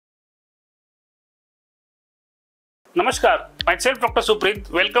Namaskar, myself Dr. Suprit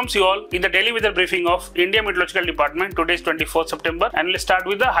welcomes you all in the daily weather briefing of India Meteorological Department. Today is 24th September and we'll start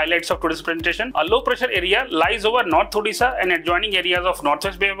with the highlights of today's presentation. A low pressure area lies over North Odisha and adjoining areas of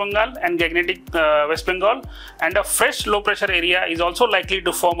Northwest Bay of Bengal and Gangetic West Bengal, and a fresh low pressure area is also likely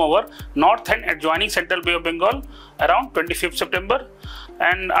to form over North and adjoining Central Bay of Bengal around 25th September.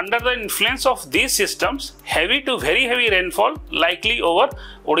 And under the influence of these systems, heavy to very heavy rainfall likely over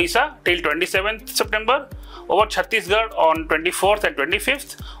Odisha till 27th September, over Chhattisgarh on 24th and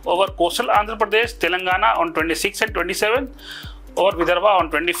 25th, over coastal Andhra Pradesh, Telangana on 26th and 27th, over Vidarbha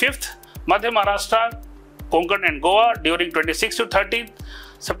on 25th, Madhya Maharashtra, Konkan and Goa during 26th to 30th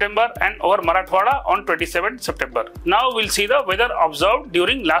September, and over Marathwada on 27th September. Now we'll see the weather observed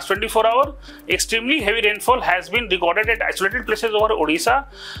during last 24 hours. Extremely heavy rainfall has been recorded at isolated places over Odisha,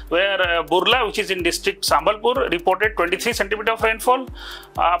 where Burla, which is in district Sambalpur, reported 23 cm of rainfall.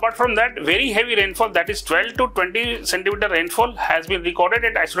 Apart from that, very heavy rainfall, that is 12 to 20 cm rainfall, has been recorded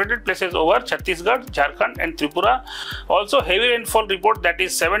at isolated places over Chhattisgarh, Jharkhand and Tripura. Also, heavy rainfall report, that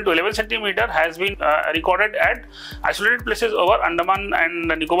is 7 to 11 cm, has been recorded at isolated places over Andaman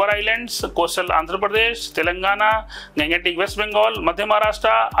and Nicobar Islands, coastal Andhra Pradesh, Telangana, Gangetic West Bengal, Madhya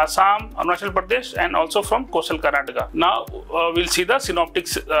Maharashtra, Assam, Arunachal Pradesh, and also from coastal Karnataka. Now we'll see the synoptic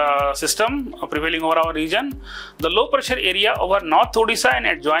system prevailing over our region. The low pressure area over North Odisha and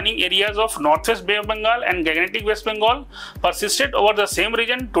adjoining areas of Northwest Bay of Bengal and Gangetic West Bengal persisted over the same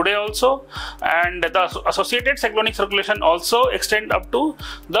region today also, and the associated cyclonic circulation also extend up to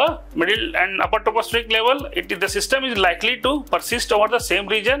the middle and upper tropospheric level. The system is likely to persist over the same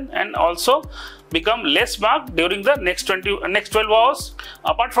region and also become less marked during the next 12 hours.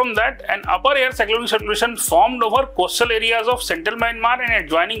 Apart from that, an upper air cyclonic circulation formed over coastal areas of central Myanmar and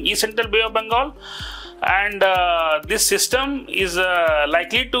adjoining East Central Bay of Bengal, and this system is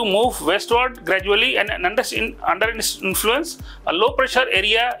likely to move westward gradually, and under its influence, a low pressure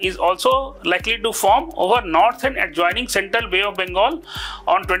area is also likely to form over North and adjoining Central Bay of Bengal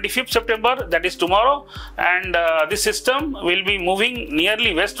on 25th September, that is tomorrow, and this system will be moving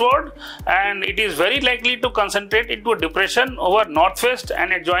nearly westward, and it is very likely to concentrate into a depression over northwest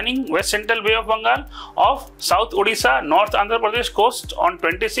and adjoining West Central Bay of Bengal of South Odisha, North Andhra Pradesh coast on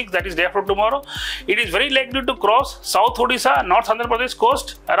 26th, that is day after tomorrow. It is very likely to cross South Odisha, North Andhra Pradesh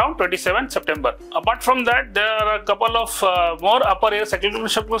coast around 27th September. Apart from that, there are a couple of more upper air cyclonic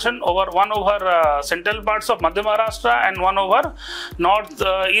circulation one over central parts of Madhya Maharashtra and one over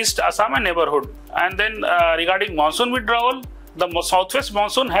northeast Assam and neighborhood. And then regarding monsoon withdrawal, the southwest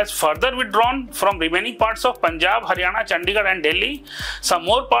monsoon has further withdrawn from remaining parts of Punjab, Haryana, Chandigarh and Delhi, some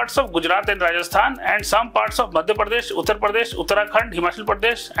more parts of Gujarat and Rajasthan, and some parts of Madhya Pradesh, Uttar Pradesh, Uttarakhand, Himachal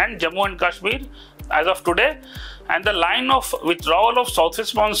Pradesh and Jammu and Kashmir as of today. And the line of withdrawal of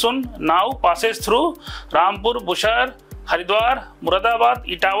southwest monsoon now passes through Rampur, Bushar, Haridwar, Muradabad,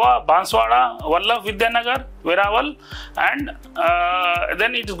 Etawah, Banswara, Vallabh Vidyanagar, Verawal, and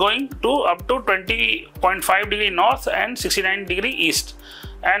then it is going to up to 20.5 degree north and 69 degree east.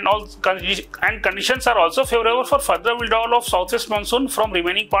 And conditions are also favorable for further withdrawal of southwest monsoon from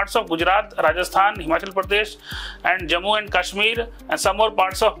remaining parts of Gujarat, Rajasthan, Himachal Pradesh and Jammu and Kashmir, and some more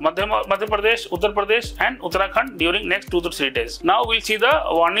parts of Madhya Pradesh, Uttar Pradesh and Uttarakhand during next 2 to 3 days. Now we'll see the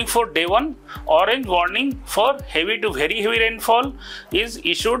warning for day 1. Orange warning for heavy to very heavy rainfall is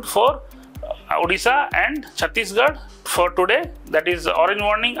issued for Odisha and Chhattisgarh for today. That is orange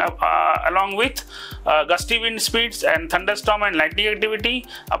warning along with gusty wind speeds and thunderstorm and lightning activity.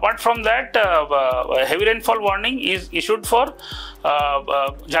 Apart from that, heavy rainfall warning is issued for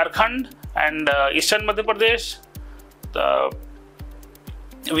Jharkhand and eastern Madhya Pradesh,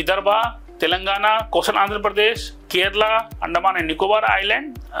 Vidarbha, Telangana, coastal Andhra Pradesh, Kerala, Andaman and Nicobar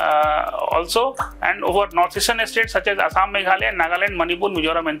Island also, and over northeastern states such as Assam, Meghalaya, Nagaland, Manipur,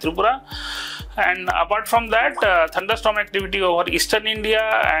 Mizoram and Tripura. And apart from that, thunderstorm activity over eastern India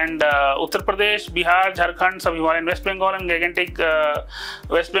and Uttar Pradesh, Bihar, Jharkhand, some Himalayan West Bengal and Gangetic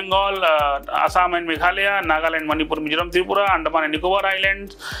West Bengal, Assam and Meghalaya, Nagaland, Manipur, Mizoram, Tripura, Andaman and Nicobar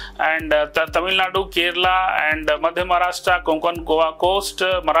Islands, and Tamil Nadu, Kerala and Madhya Maharashtra, Konkan, Goa coast,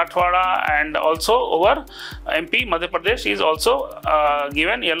 Marathwada, and also over MP, Madhya Pradesh is also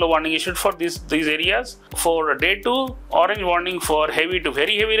given yellow warning issued for these areas. For day 2, orange warning for heavy to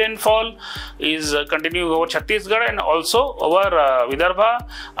very heavy rainfall is continuing over Chhattisgarh and also over Vidarbha,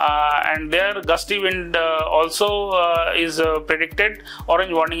 and there gusty wind also is predicted.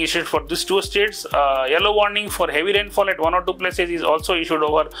 Orange warning issued for these 2 states. Yellow warning for heavy rainfall at 1 or 2 places is also issued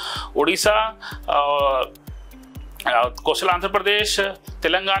over Odisha, coastal Andhra Pradesh,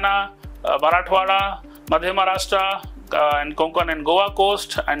 Telangana, Marathwada, Madhya Maharashtra, and Konkan and Goa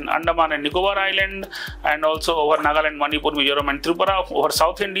coast, and Andaman and Nicobar Island, and also over Nagaland, Manipur, Mizoram and Tripura, over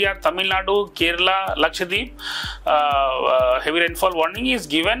South India, Tamil Nadu, Kerala, Lakshadweep. Heavy rainfall warning is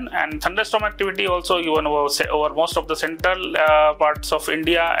given, and thunderstorm activity also given over most of the central parts of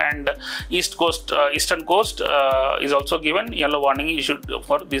India and eastern coast is also given. Yellow warning issued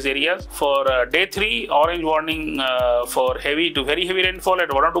for these areas. For day 3, orange warning for heavy to very heavy rainfall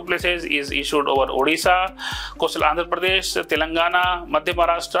at 1 or 2 places is issued over Odisha, coastal Andhra Pradesh, Telangana, Madhya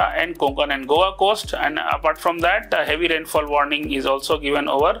Maharashtra and Konkan and Goa coast. And apart from that, heavy rainfall warning is also given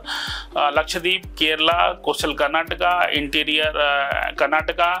over Lakshadweep, Kerala, coastal Karnataka, interior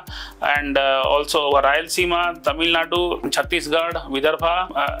Karnataka, and also over Rayalaseema, Tamil Nadu, Chhattisgarh, Vidarbha,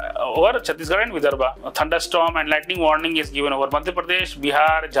 over Chhattisgarh and Vidarbha. Thunderstorm and lightning warning is given over Madhya Pradesh,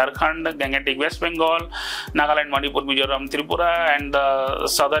 Bihar, Jharkhand, Gangetic, West Bengal, Nagaland, Manipur, Mizoram, Tripura, and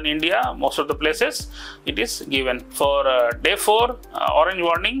southern India. Most of the places it is given. For day 4, orange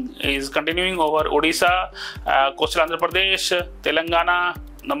warning is continuing over Odisha, coastal Andhra Pradesh, Telangana,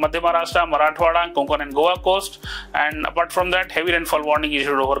 Madhya Maharashtra, Marathwada, Konkan and Goa coast. And apart from that, heavy rainfall warning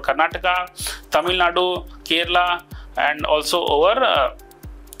issued over Karnataka, Tamil Nadu, Kerala, and also over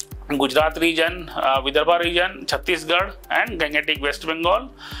Gujarat region, Vidarbha region, Chhattisgarh and Gangetic, West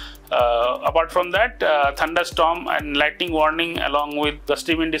Bengal. Apart from that, thunderstorm and lightning warning along with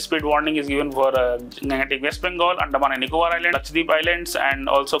gusty wind speed warning is given for Gangetic, West Bengal, Andaman and Nicobar Island, Lakshadweep Islands, and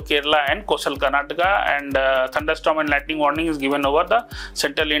also Kerala and coastal Karnataka. And thunderstorm and lightning warning is given over the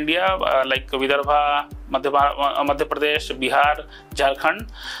central India like Vidarbha, Madhya Pradesh, Bihar, Jharkhand,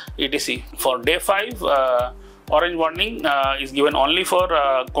 etc. For day 5, orange warning is given only for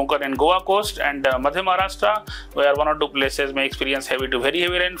Konkan and Goa coast and Madhya Maharashtra, where 1 or 2 places may experience heavy to very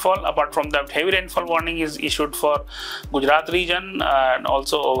heavy rainfall. Apart from that, heavy rainfall warning is issued for Gujarat region and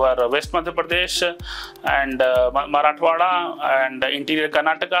also over West Madhya Pradesh and Marathwada and interior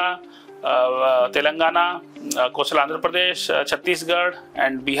Karnataka, Telangana, coastal Andhra Pradesh, Chhattisgarh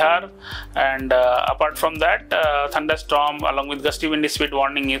and Bihar. And apart from that, thunderstorm along with gusty wind speed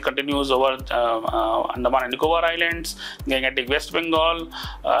warning continues over Andaman and Nicobar Islands, Gangetic, West Bengal,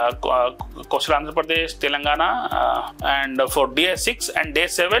 coastal Andhra Pradesh, Telangana. And for day 6 and day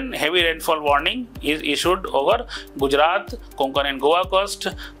 7, heavy rainfall warning is issued over Gujarat, Konkan and Goa coast,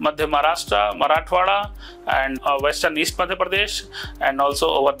 Madhya Maharashtra, Marathwada and western East Madhya Pradesh, and also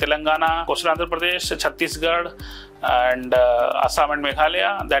over Telangana, coastal Andhra Pradesh, Chhattisgarh and Assam and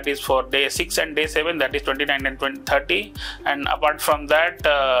Meghalaya. That is for day 6 and day 7, that is 29 and 30. And apart from that,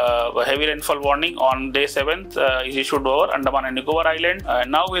 heavy rainfall warning on day 7th is issued over Andaman and Nicobar Island.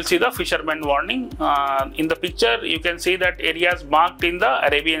 Now we'll see the fisherman warning. In the picture you can see that areas marked in the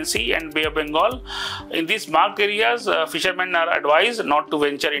Arabian Sea and Bay of Bengal. In these marked areas, fishermen are advised not to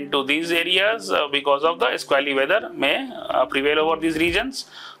venture into these areas because of the squally weather may prevail over these regions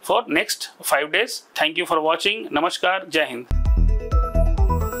for next 5 days. Thank you for watching. Namaskar. Jai Hind.